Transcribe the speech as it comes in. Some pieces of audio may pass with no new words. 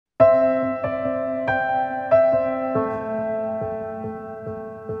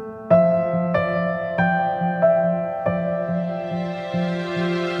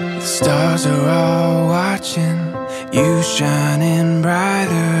stars are all watching you, shining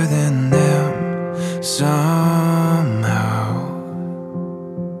brighter than them somehow.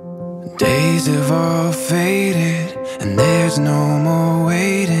 Days have all faded, and there's no more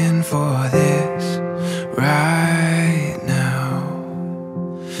waiting for this right now.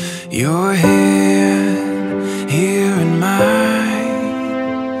 Your hand here in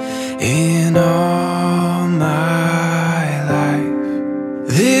mine, in all my life.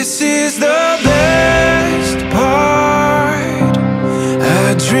 This is the best part.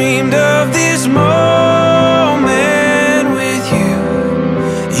 I dreamed of this moment with you.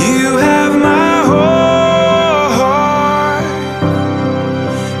 You have my whole heart.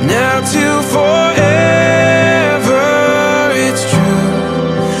 Now to forever, it's true.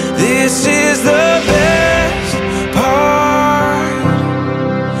 This is the best part.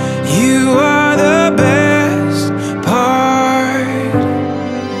 You are the best part.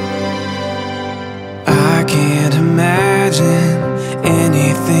 I can't imagine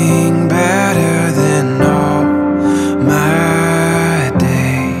anything better than all my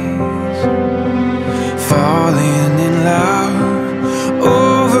days. Falling in love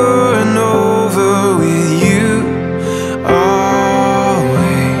over and over with you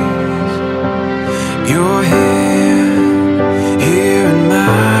always. Your hand here in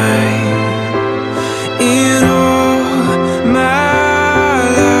mine, in all my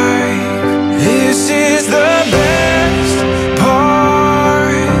life. This is the best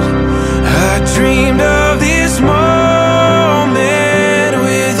part. I dreamed of this moment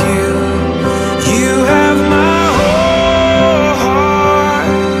with you. You have my whole heart.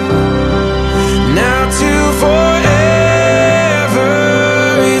 Now to forever,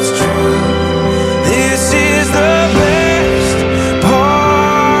 it's true. This is the best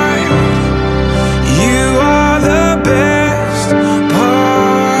part. You are the best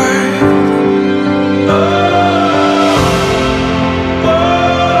part.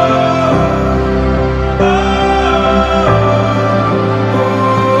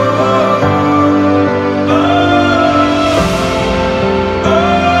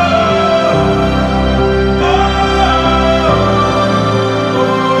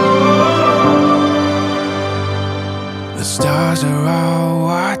 The stars are all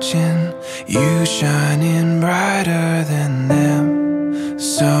watching you, shining brighter than them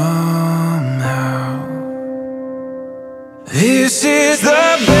somehow. This is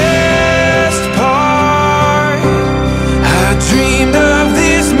the best part. I dreamed of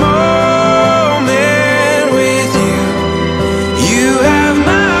this moment with you. You have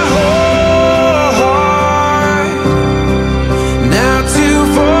my whole heart. Now to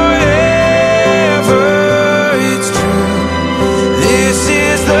forever, it's true. This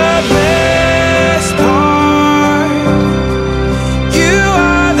is the best part. You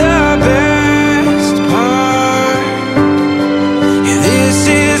are the best part. Yeah, this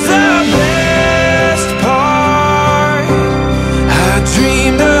is the best part. I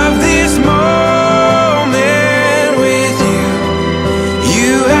dreamed of this moment with you.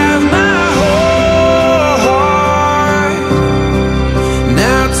 You have my whole heart.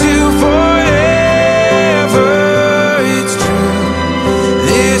 Now to forever, it's true.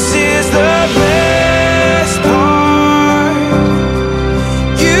 This is the best part.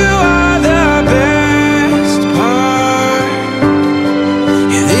 You are the best part.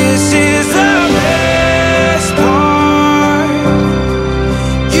 Yeah, this is the best part.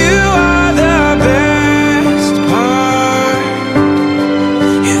 You are the best part.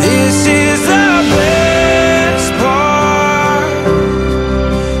 Yeah, this is the best part.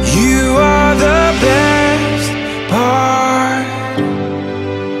 You are the best part.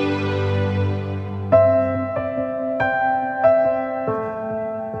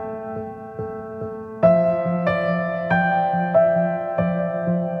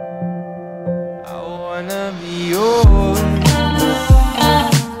 I wanna be yours.